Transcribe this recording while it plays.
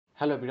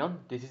Hello everyone,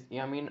 this is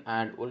Yamin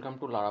and welcome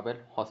to Laravel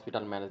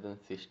Hospital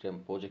Management System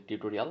project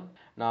tutorial.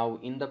 Now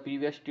in the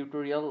previous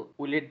tutorial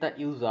we let the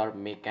user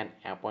make an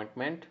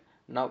appointment.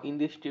 Now in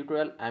this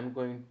tutorial I am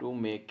going to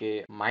make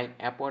a my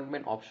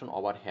appointment option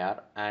over here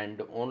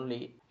and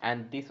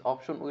this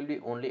option will be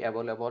only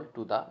available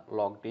to the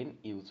logged in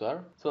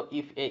user. So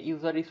if a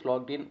user is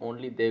logged in,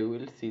 only they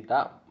will see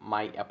the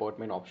my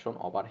appointment option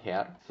over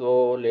here.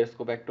 So let's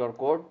go back to our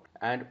code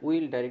and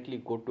we'll directly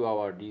go to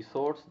our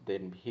resource,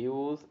 then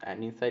views,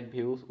 and inside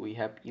views we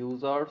have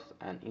users,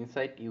 and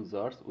inside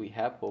users we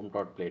have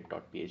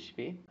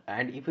home.blade.php.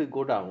 And if we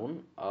go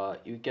down,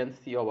 you can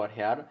see over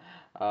here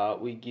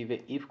we give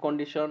a if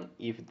condition.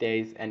 If there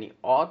is any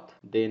auth,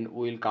 then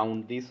we'll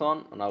count this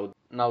on.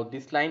 Now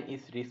this line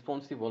is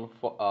responsible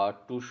for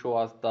to show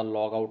us the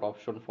logout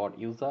option for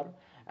user,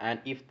 and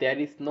if there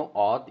is no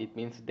auth, it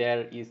means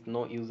there is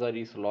no user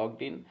is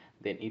logged in,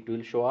 then it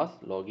will show us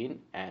login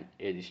and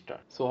register.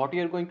 So what we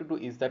are going to do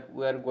is that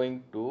we are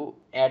going to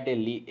add a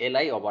li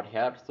over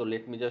here. So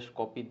let me just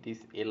copy this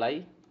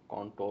li,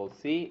 Control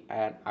C,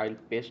 and I'll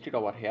paste it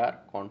over here,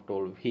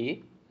 Control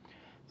V.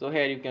 So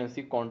here you can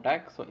see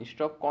contact. So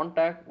instead of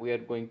contact we are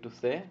going to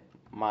say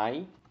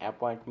my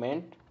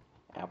appointment.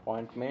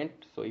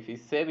 So if we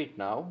save it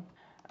now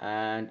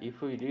and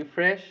if we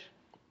refresh,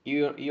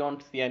 you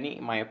won't see any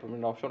my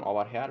appointment option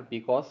over here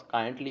because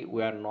currently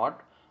we are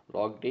not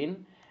logged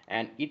in,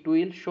 and it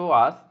will show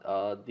us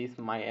this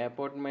my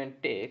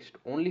appointment text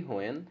only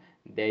when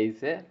there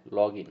is a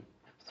login.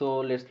 So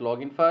let's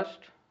log in first.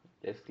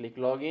 Let's click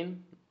login.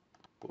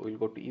 We'll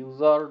go to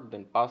user,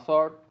 then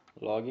password,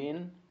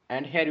 login,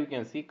 and here you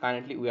can see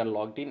currently we are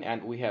logged in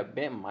and we have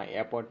a my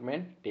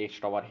appointment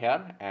text over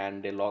here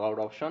and a logout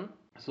option.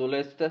 So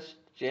let's just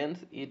change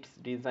its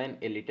design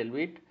a little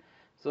bit.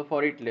 So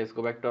for it, let's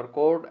go back to our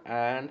code,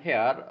 and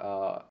here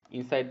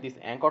inside this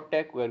anchor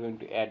tag we are going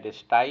to add a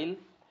style.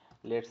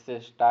 Let's say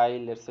style,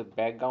 let's say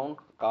background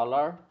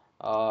color,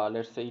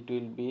 let's say it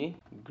will be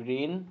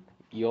green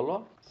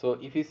yellow. So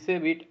if you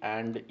save it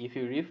and if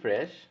you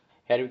refresh,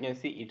 here you can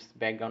see its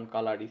background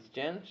color is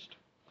changed.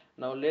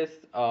 Now let's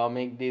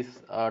make this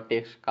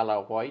text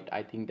color white.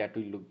 I think that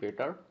will look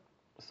better.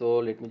 So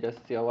let me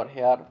just say over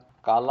here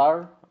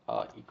color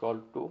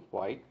equal to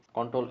white.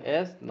 Control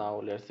S.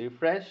 Now let's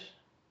refresh.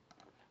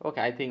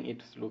 Okay, I think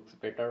it looks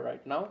better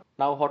right now.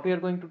 Now what we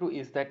are going to do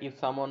is that if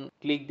someone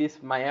click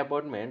this my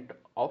appointment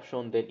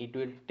option, then it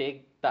will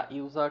take the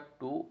user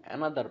to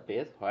another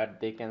page where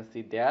they can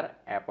see their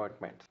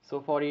appointments. So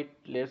for it,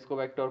 let's go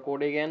back to our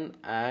code again,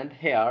 and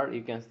here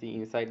you can see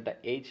inside the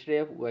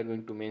href we are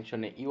going to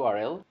mention a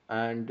URL,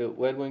 and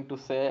we are going to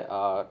say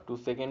 2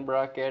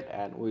 bracket,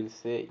 and we'll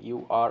say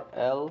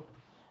URL.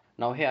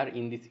 Now here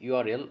in this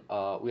URL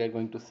we are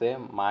going to say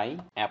my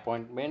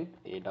appointment,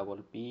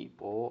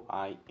 APPOINTMENT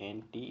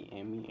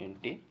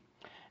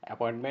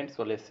appointment.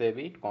 So let's save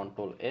it,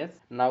 Control S.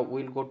 Now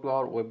we'll go to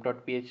our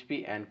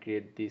web.php and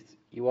create this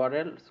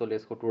URL. So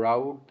let's go to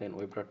route, then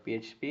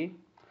web.php,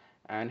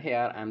 and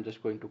here I'm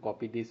just going to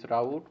copy this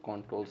route,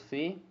 Control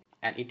C,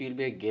 and it will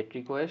be a get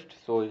request.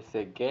 So we'll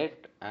say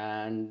get,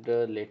 and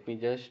let me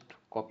just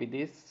copy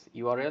this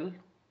URL,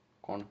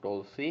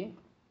 Control C,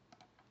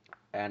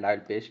 and I'll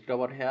paste it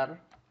over here,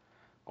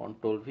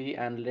 Control V,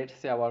 and let's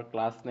say our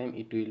class name,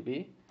 it will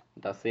be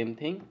the same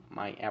thing,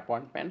 my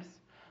appointments.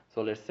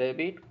 So let's save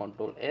it,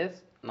 Control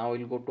S. Now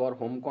we'll go to our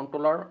home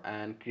controller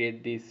and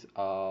create this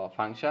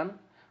function.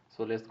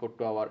 So let's go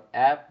to our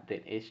app,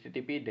 then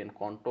HTTP, then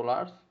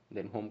controllers,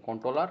 then home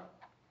controller,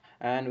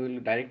 and we'll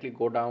directly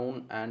go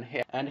down, and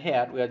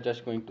here we are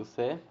just going to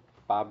say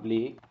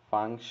public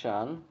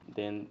function,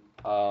 then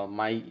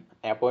my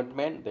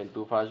appointment, then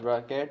 2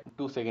 bracket,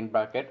 2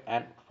 bracket,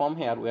 and from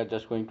here we are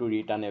just going to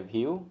return a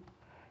view.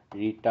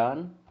 We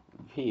are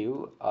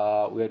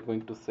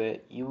going to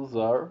say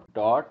user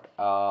dot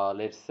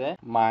let's say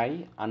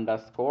my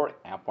underscore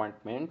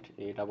appointment,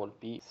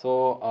 APP.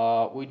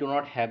 So we do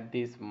not have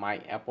this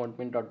my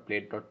appointment dot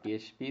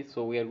blade.php,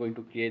 so we are going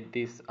to create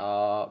this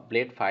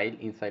blade file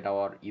inside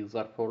our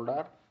user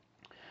folder.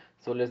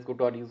 So let's go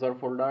to our user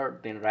folder,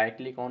 then right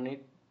click on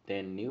it,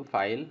 then new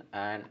file,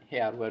 and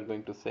here we are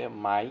going to say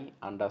my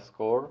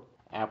underscore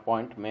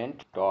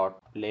appointment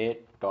dot blade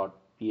dot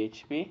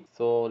php.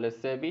 So let's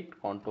save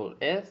it, Control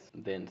S,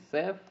 then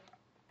save,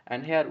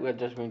 and here we are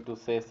just going to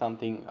say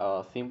something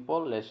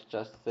simple. Let's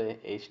just say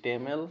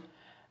HTML,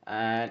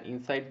 and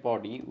inside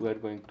body we are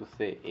going to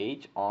say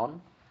h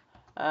on,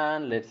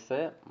 and let's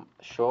say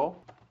show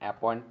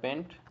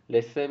appointment.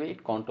 Let's save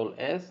it, Control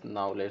S.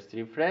 Now let's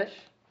refresh,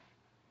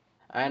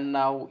 and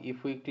now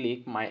if we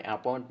click my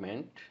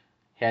appointment,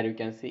 here you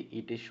can see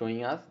it is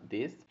showing us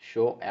this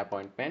show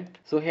appointment.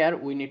 So here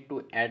we need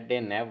to add a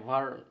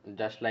navbar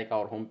just like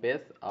our home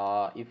page.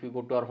 If you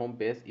go to our home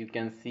page, you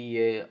can see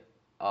a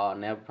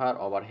navbar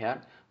over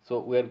here.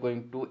 So we are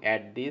going to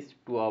add this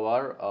to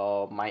our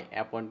my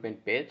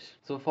appointment page.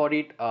 So for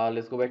it,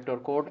 let's go back to our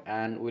code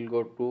and we'll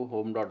go to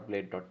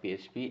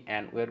home.blade.php,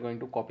 and we are going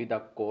to copy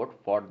the code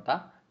for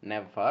the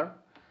navbar.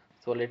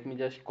 So let me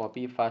just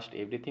copy first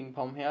everything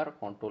from here,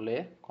 Control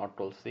A,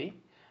 Control C,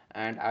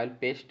 and I'll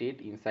paste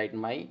it inside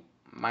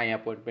my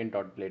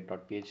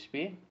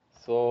appointment.blade.php.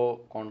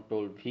 So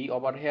control V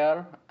over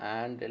here,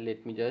 and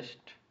let me just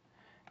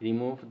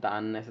remove the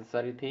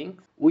unnecessary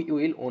things. We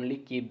will only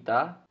keep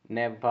the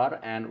navbar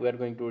and we are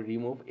going to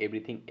remove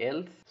everything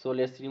else. So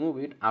let's remove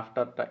it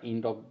after the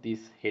end of this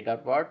header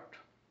part.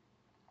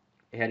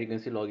 Here you can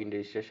see login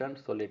registration.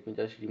 So let me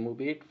just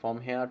remove it from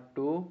here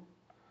to,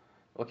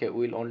 okay,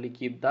 we will only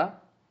keep the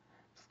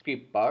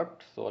script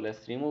part. So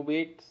let's remove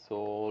it.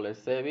 So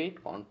let's save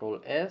it,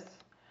 Control S.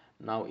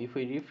 Now if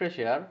we refresh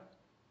here,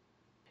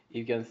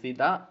 you can see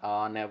the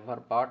never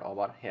part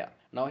over here.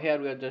 Now here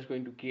we are just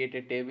going to create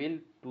a table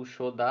to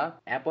show the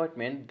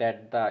appointment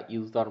that the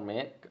user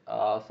make.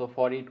 So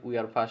for it we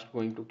are first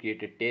going to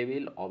create a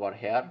table over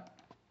here.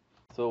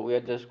 So we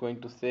are just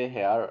going to say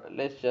here,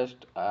 let's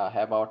just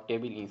have our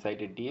table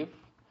inside a div.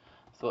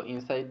 So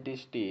inside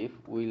this div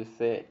we will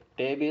say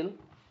table,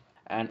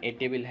 and a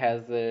table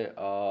has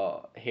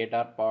a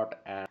header part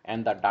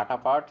and the data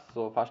part.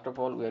 So first of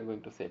all we are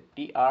going to say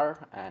tr,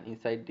 and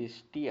inside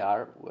this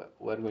tr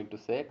we are going to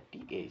say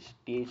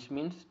th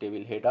means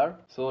table header.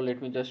 So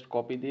let me just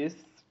copy this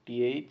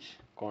th,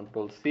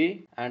 Control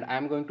C, and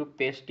I'm going to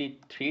paste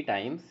it 3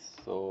 times.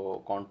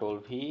 So Control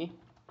V,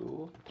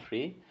 2,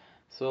 3.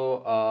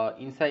 So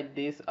inside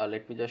this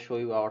let me just show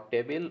you our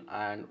table,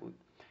 and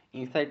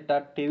inside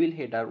the table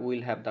header we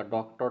will have the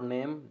doctor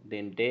name,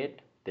 then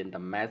date, then the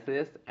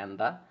message and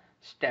the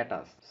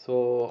status.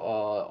 So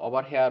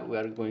over here we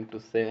are going to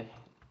say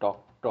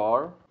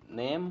doctor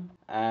name,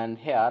 and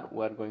here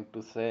we are going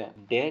to say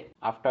date.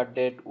 After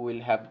date we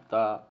will have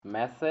the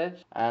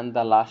message, and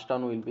the last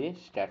one will be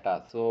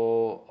status.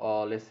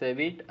 So let's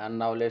save it, and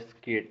now let's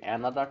create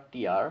another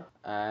tr,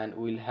 and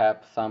we'll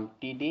have some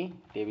td,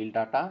 table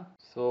data.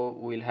 So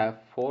we'll have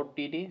 4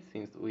 td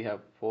since we have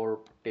 4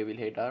 table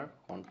header.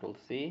 Control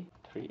C,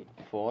 3,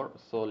 4.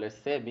 So let's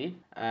save it,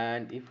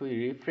 and if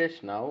we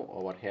refresh now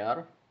over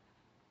here,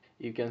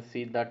 you can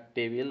see that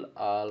table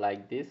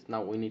like this.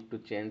 Now we need to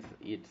change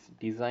its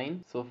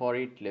design. So for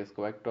it, let's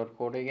go back to our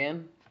code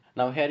again.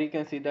 Now here you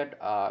can see that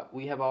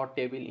we have our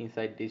table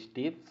inside this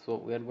div. So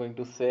we are going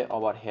to say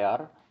over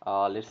here,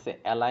 let's say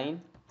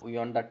align. We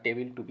want the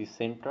table to be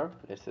center.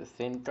 Let's say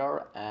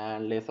center,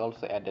 and let's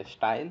also add a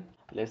style.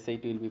 Let's say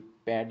it will be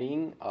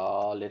padding.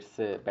 Let's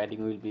say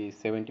padding will be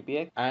 70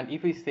 px. And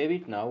if we save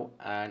it now,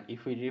 and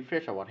if we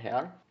refresh over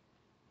here,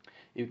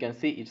 you can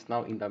see it's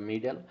now in the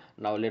middle.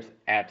 Now let's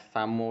add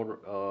some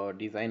more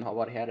design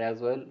over here as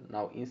well.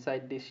 Now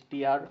inside this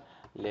tr,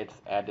 let's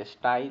add a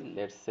style.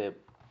 Let's say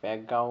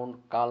background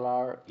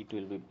color, it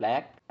will be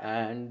black,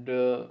 and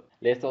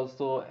let's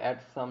also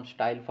add some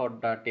style for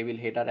the table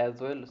header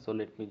as well. So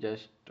let me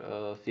just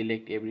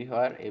select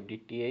everywhere, every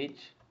th,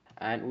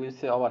 and we'll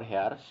say over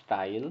here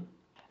style,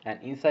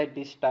 and inside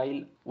this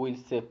style we'll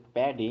say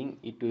padding,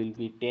 it will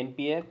be 10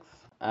 px.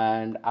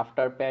 And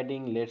after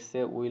padding, let's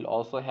say we'll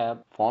also have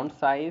font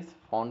size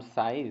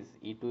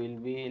it will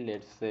be,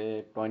 let's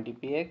say 20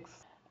 px.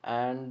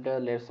 And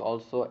let's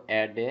also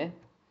add a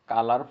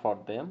color for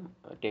them,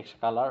 text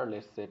color.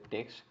 Let's say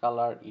text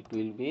color, it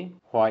will be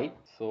white.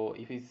 So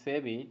if we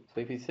save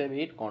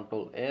it,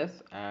 Control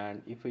S,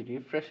 and if we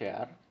refresh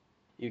here,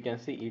 you can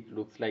see it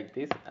looks like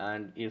this,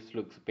 and it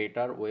looks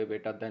better, way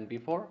better than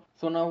before.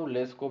 So now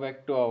let's go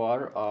back to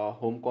our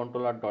home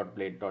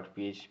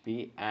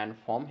controller.blade.php, and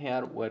from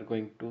here we're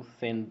going to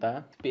send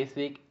the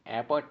specific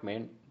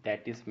appointment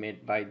that is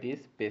made by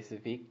this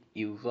specific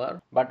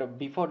user. But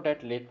before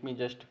that, let me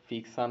just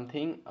fix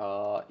something.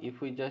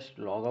 If we just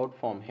log out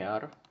from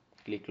here,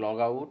 click log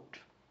out.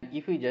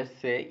 If we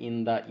just say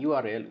in the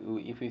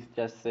URL, if we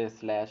just say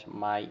slash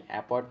my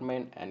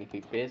appointment, and if we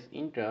press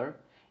enter,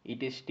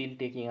 it is still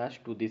taking us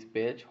to this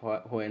page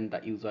when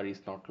the user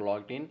is not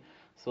logged in.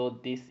 So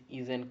this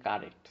isn't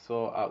correct.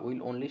 So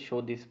we'll only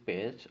show this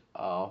page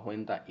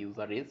when the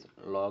user is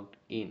logged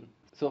in.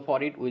 So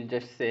for it, we'll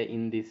just say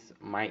in this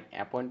my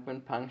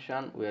appointment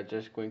function, we are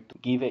just going to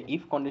give a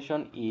if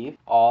condition. If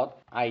auth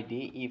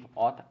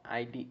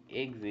id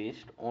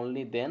exists,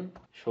 only then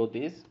show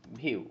this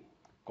view.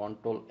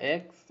 Control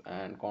X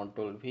and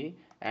Control V,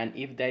 and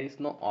if there is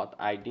no auth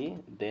id,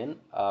 then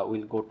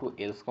we'll go to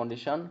else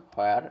condition,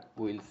 where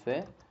we'll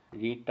say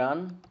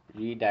return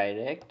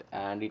redirect,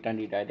 and return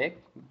redirect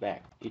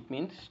back. It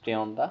means stay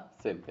on the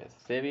same page.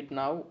 Save it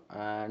now,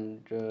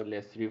 and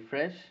let's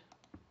refresh.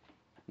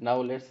 Now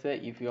let's say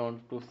if you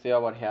want to say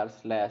over here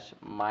slash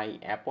my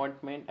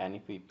appointment, and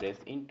if we press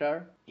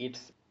enter,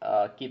 it's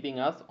keeping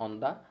us on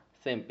the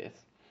same page.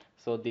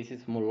 So this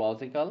is more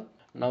logical.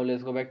 Now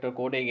let's go back to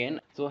code again.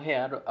 So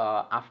here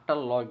after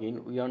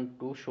login, we want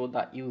to show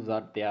the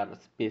user their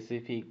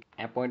specific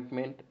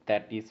appointment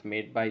that is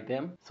made by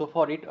them. So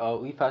for it,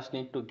 we first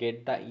need to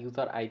get the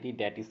user id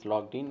that is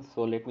logged in.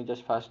 So let me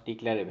just first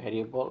declare a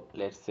variable.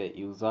 Let's say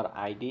user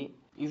id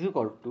is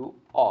equal to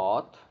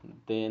auth,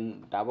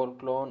 then double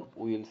clone,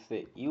 we will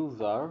say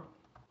user,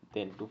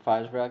 then to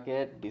first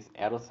bracket this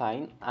arrow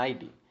sign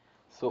id.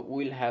 So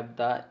we'll have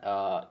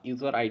the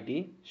user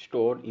id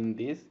stored in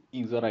this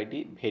user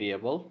id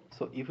variable.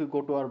 So if we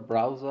go to our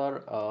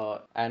browser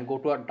and go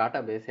to our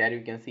database, here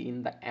you can see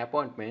in the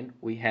appointment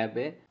we have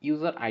a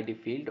user id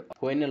field.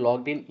 When a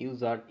logged in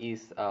user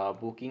is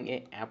booking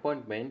a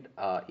appointment,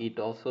 it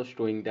also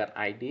showing their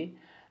id.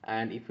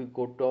 And if we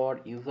go to our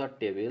user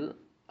table,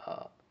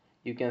 uh,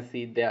 you can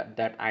see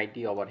that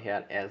id over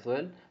here as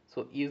well.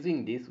 So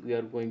using this we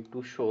are going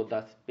to show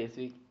the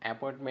specific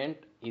appointment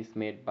is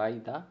made by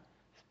the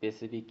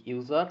specific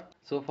user.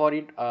 So for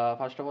it,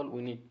 first of all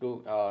we need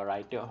to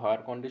write a where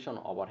condition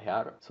over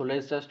here. So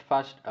let's just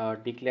first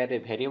declare a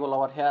variable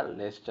over here.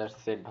 Let's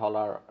just say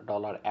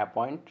dollar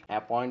appoint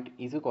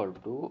is equal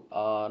to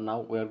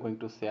now we are going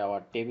to say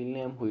our table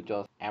name, which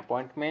was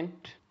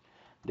appointment.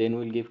 Then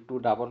we'll give two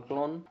double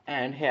clone,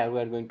 and here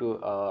we are going to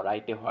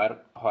write a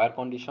where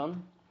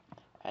condition,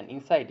 and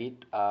inside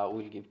it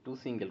we'll give two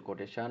single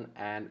quotation,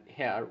 and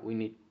here we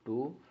need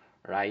to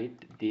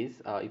write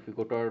this. If you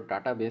go to our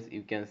database,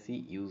 you can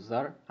see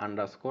user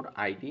underscore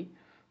id.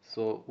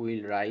 So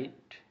we'll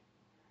write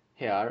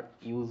here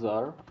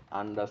user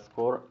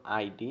underscore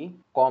id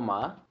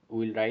comma,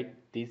 we'll write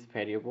this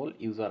variable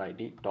user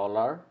id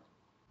dollar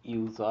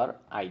user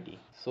id.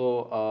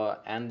 So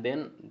and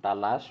then the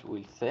last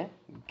will say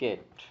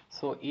get.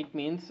 So it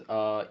means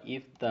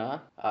if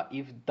the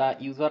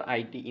user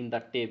id in the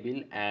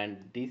table and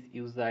this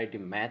user id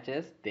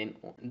matches,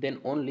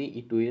 then only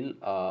it will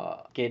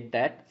get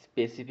that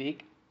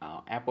specific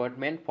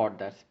appointment for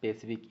that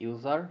specific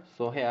user.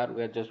 So here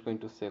we are just going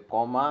to say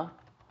comma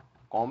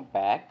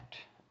compact,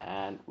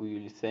 and we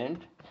will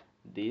send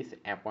this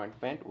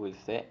appointment. We'll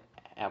say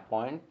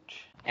appoint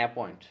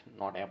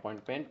not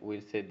appointment,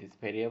 we'll say this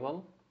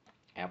variable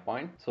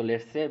appoint. So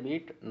let's save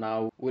it.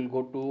 Now we'll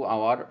go to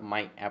our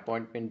my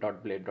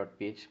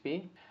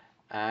appointment.blade.php,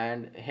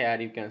 and here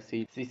you can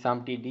see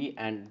some td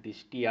and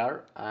this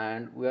tr,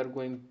 and we are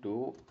going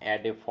to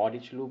add a for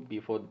each loop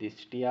before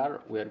this tr.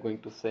 We are going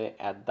to say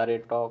at the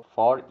rate of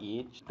for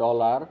each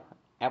dollar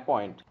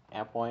appoint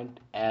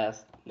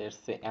as, let's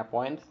say,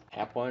 appoints,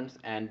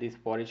 and this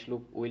for each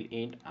loop will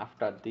end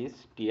after this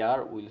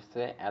tr. Will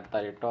say at the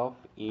rate of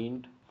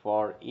int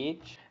for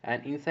each,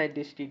 and inside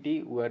this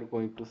td we are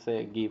going to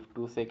say give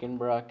 2 second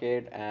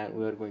bracket, and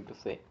we are going to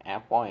say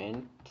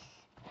appoints,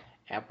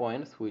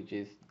 which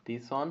is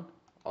this one.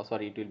 Oh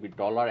sorry, it will be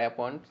dollar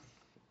appoints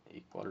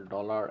equal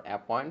dollar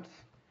appoints.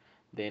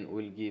 Then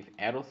we'll give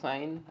arrow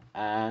sign,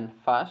 and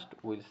first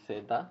we'll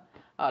say the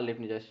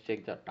let me just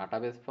check the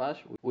database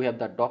first. We have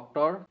the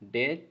doctor,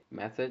 date,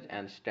 message,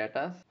 and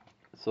status.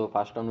 So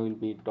first one will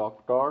be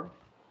doctor.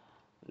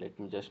 Let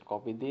me just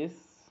copy this,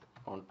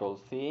 control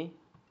c,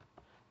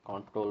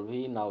 control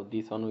v. Now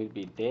this one will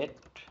be date.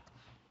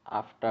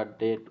 After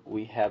date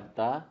we have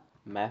the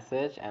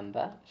message and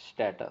the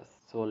status.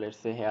 So let's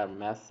say here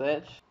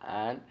message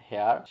and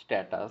here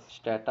status.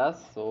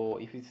 So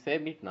if we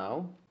save it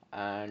now,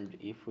 and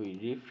if we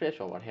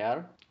refresh over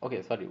here,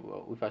 okay, sorry,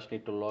 we first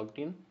need to log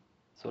in.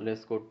 So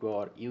let's go to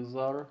our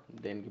user,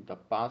 then give the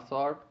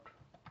password,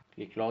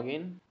 click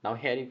login. Now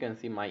here you can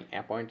see my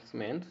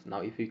appointments. Now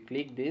if we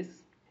click this,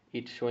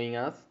 it's showing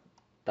us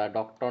the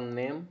doctor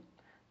name,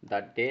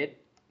 the date,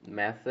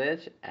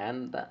 message,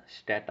 and the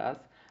status.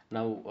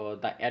 Now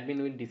the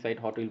admin will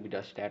decide what will be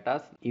the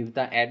status. If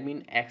the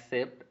admin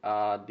accept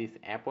this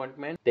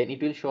appointment, then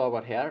it will show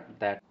over here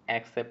that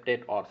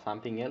accepted or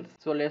something else.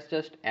 So let's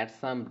just add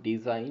some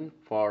design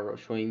for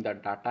showing the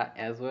data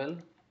as well.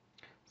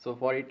 So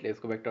for it, let's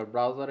go back to our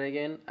browser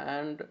again,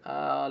 and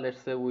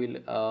let's say we'll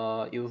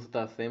use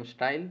the same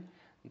style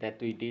that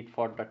we did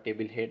for the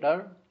table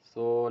header.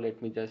 So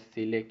let me just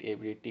select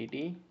every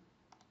td,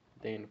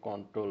 then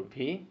control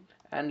v,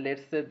 and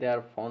let's say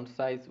their font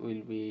size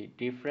will be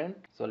different.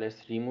 So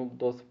let's remove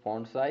those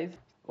font size.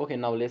 Okay,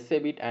 now let's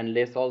save it, and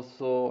let's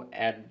also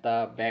add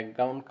the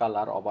background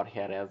color over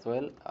here as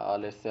well.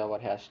 Let's say over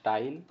here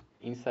style,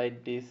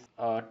 inside this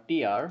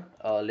tr,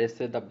 let's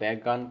say the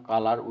background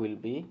color will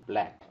be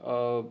black,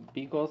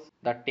 because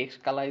the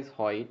text color is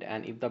white,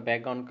 and if the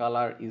background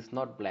color is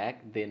not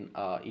black, then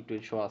it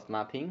will show us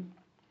nothing.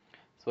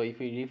 So if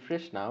we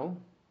refresh now,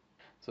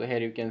 so here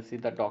you can see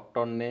the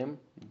doctor name,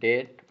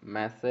 date,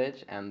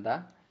 message, and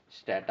the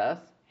status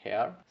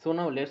here. So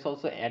now let's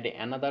also add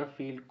another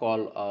field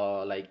called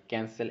like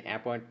cancel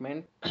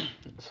appointment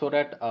so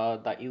that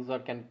the user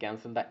can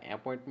cancel the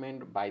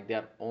appointment by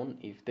their own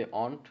if they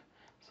want.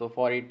 So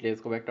for it,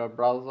 let's go back to our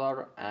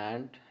browser,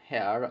 and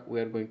here we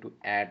are going to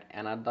add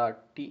another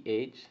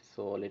th.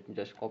 So let me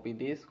just copy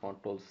this,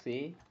 control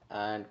c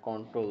and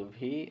control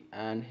v,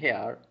 and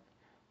here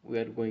we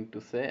are going to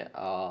say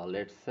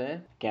let's say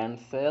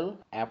cancel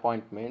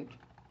appointment.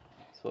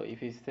 So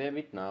if we save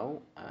it now,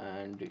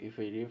 and if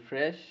we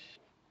refresh,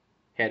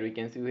 here we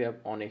can see we have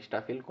one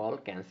extra field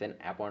called cancel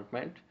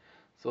appointment.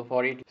 So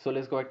for it, so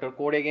let's go back to our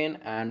code again,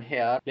 and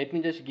here let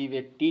me just give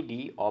a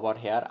td over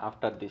here.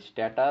 After this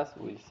status,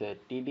 we'll say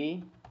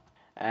td,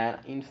 and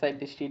inside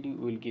this td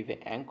we'll give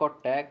a anchor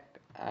tag,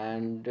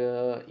 and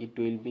it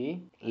will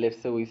be,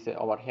 let's say we say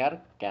over here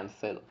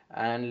cancel.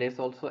 And let's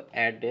also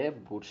add a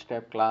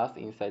bootstrap class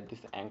inside this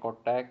anchor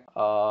tag.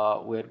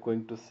 We're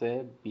going to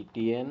say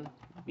btn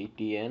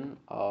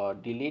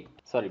delete,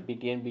 sorry,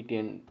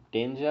 btn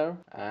danger.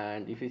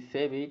 And if we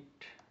save it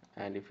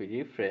and if we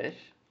refresh,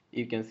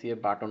 you can see a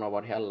button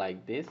over here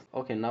like this.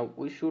 Okay, now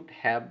we should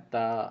have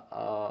the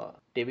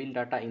table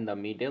data in the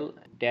middle.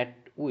 That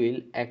will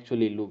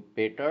actually look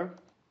better.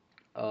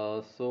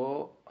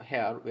 So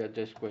here we are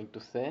just going to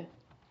say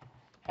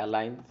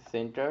align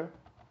center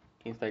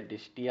inside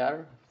this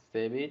tr,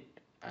 save it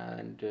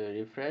and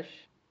refresh.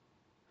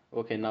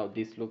 Okay, now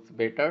this looks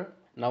better.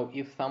 Now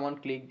if someone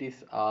click this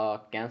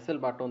cancel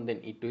button, then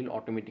it will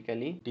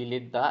automatically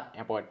delete the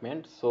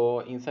appointment.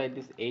 So inside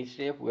this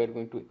href we are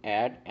going to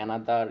add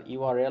another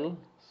url.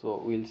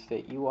 So we'll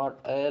say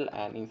url,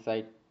 and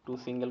inside two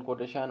single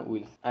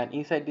quotation and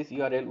inside this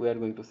url we are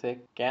going to say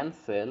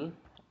cancel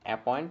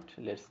appoint.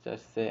 Let's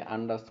just say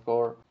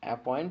underscore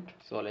appoint.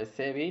 So let's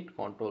save it,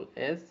 control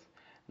s.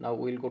 Now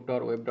we'll go to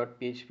our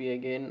web.php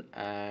again,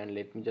 and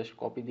let me just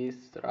copy this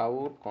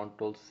route,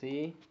 control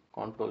c,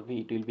 control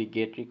v, it will be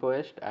get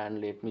request.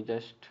 And let me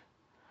just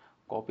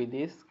copy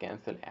this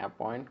cancel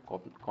appoint,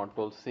 copy,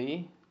 control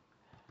c,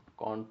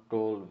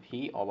 control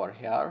v over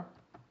here.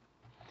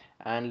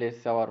 And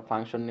let's say our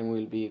function name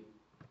will be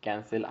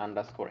cancel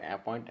underscore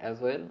appoint as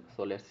well.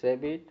 So let's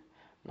save it.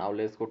 Now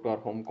let's go to our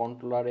home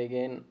controller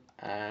again,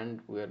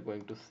 and we are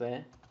going to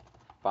say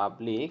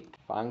public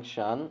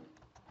function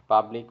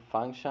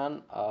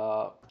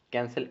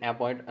cancel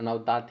appoint. Now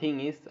the thing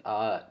is,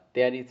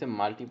 there is a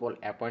multiple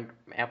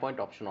appoint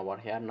option over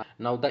here.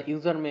 Now the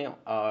user may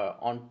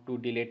want to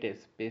delete a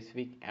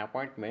specific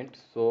appointment.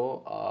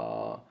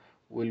 So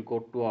we'll go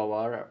to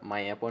our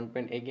my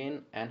appointment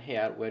again, and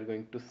here we're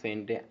going to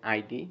send a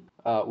id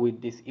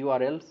with this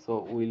url.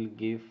 So we'll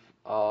give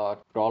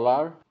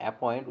dollar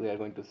appoint, we are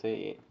going to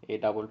say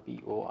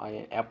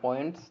APPOIN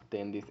appoints,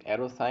 then this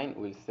arrow sign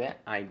will say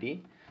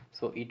id.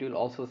 So it will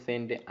also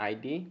send the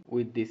id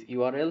with this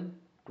url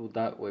to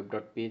the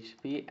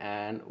web.php,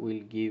 and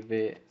we'll give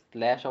a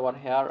slash over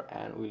here,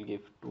 and we'll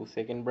give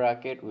 2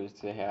 bracket, we'll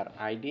say here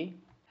id.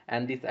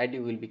 And this id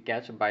will be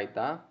catched by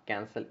the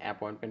cancel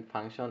appointment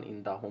function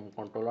in the home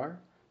controller.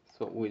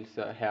 So we'll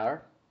say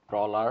here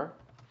dollar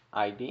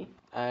id,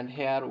 and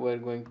here we're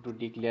going to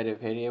declare a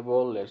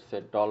variable. Let's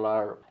say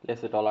dollar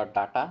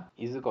data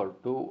is equal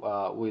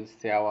to we'll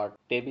say our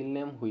table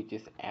name, which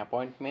is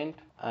appointment,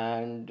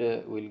 and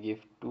we'll give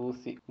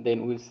 2c,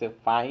 then we'll say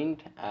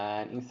find,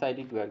 and inside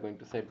it we are going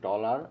to say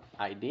dollar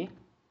id,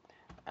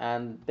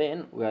 and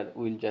then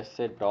we'll just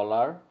say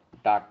dollar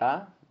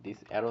data, this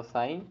arrow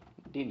sign,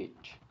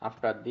 delete.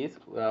 After this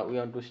we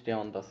want to stay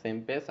on the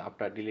same page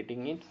after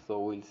deleting it. So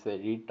we'll say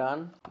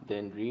return,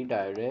 then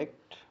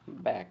redirect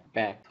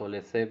back. So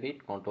let's save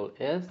it, control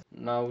s.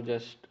 Now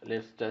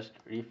let's just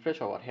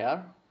refresh over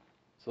here.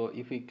 So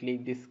if we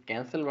click this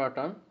cancel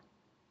button,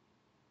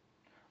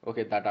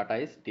 okay, the data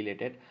is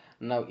deleted.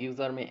 Now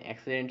user may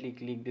accidentally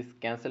click this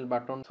cancel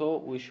button. So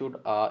we should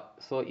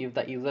so if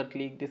the user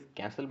click this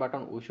cancel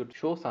button, we should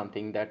show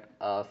something that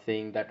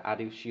saying that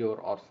are you sure,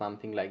 or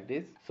something like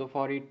this. So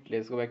for it,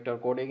 let's go back to our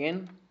code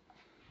again.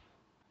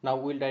 Now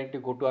we'll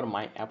directly go to our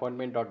my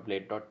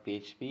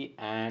appointment.blade.php,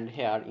 and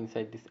here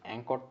inside this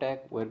anchor tag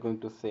we're going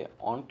to say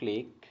on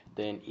click,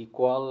 then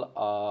equal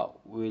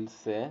we'll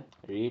say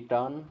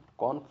return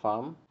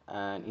confirm,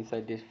 and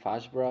inside this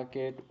first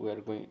bracket we're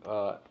going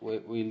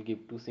we'll give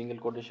 2 single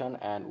quotation,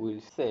 and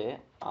we'll say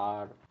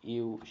are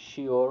you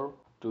sure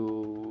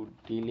to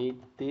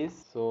delete this.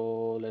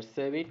 So let's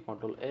save it,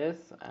 control s,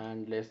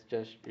 and let's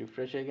just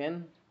refresh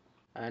again.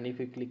 And if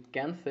you click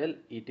cancel,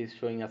 it is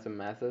showing us a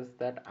message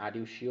that are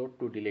you sure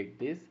to delete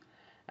this.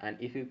 And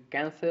if you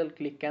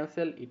click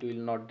cancel, it will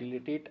not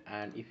delete it,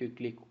 and if you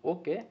click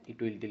ok,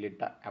 it will delete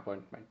the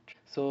appointment.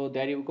 So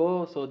there you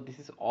go. So this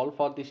is all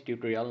for this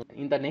tutorial.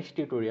 In the next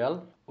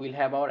tutorial, we'll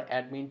have our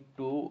admin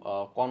to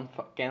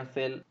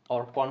cancel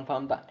or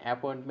confirm the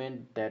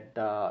appointment that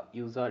the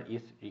user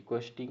is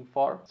requesting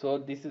for. So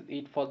this is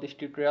it for this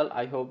tutorial.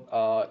 I hope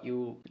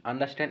you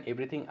understand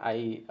everything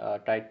I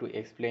tried to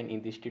explain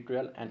in this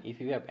tutorial, and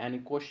if you have any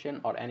question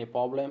or any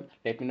problem,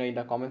 let me know in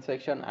the comment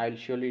section. I'll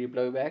surely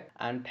reply back.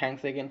 And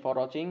thanks again for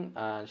watching,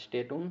 and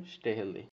stay tuned, stay healthy.